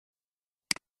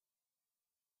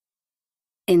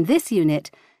In this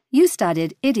unit, you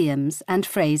studied idioms and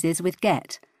phrases with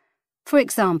get. For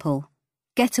example,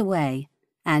 get away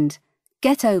and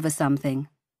get over something.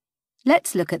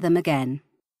 Let's look at them again.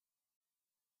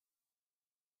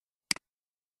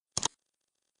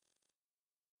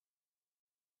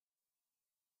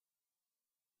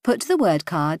 Put the word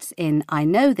cards in I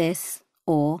know this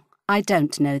or I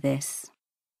don't know this.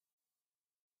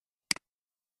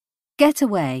 Get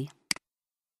away.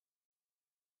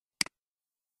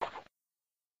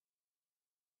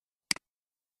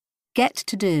 Get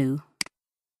to do.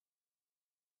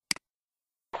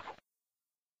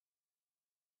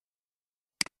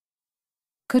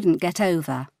 Couldn't get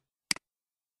over.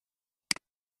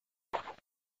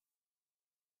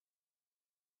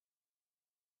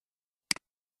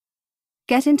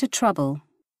 Get into trouble.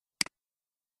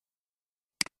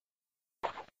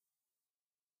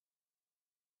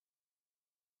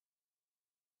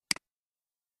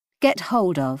 Get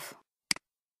hold of.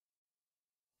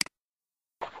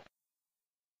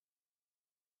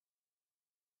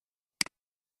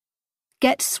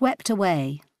 Get swept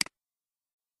away.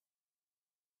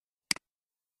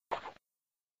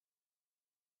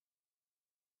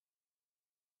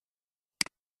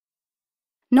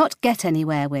 Not get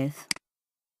anywhere with.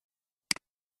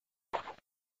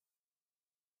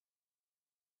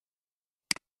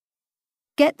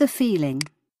 Get the feeling.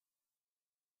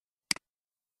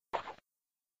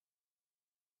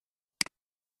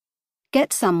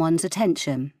 Get someone's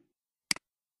attention.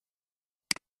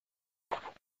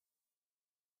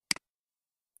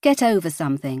 Get over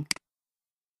something.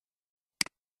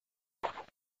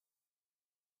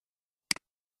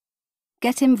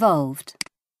 Get involved.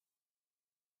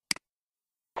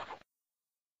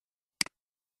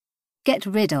 Get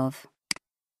rid of.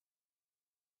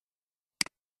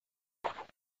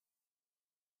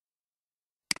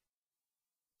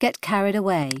 Get carried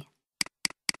away.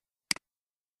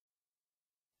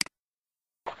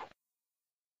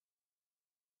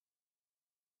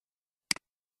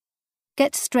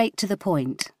 Get straight to the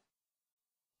point.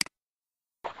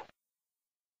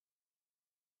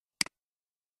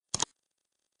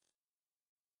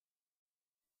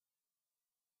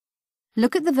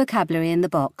 Look at the vocabulary in the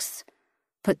box.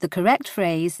 Put the correct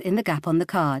phrase in the gap on the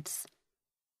cards.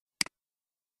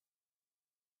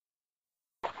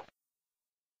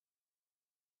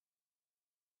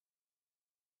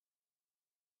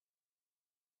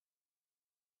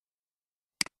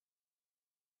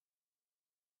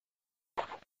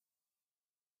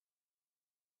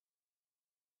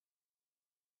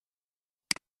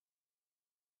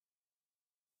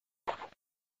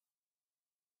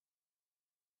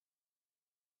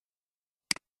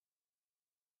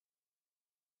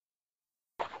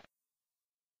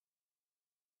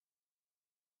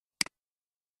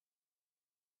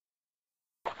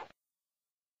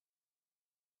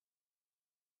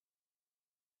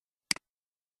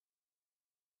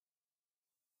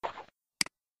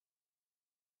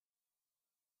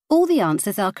 All the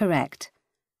answers are correct.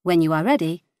 When you are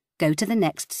ready, go to the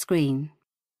next screen.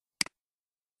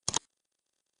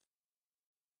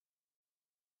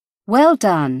 Well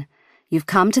done! You've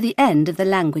come to the end of the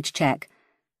language check.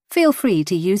 Feel free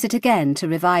to use it again to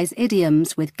revise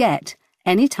idioms with get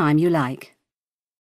any time you like.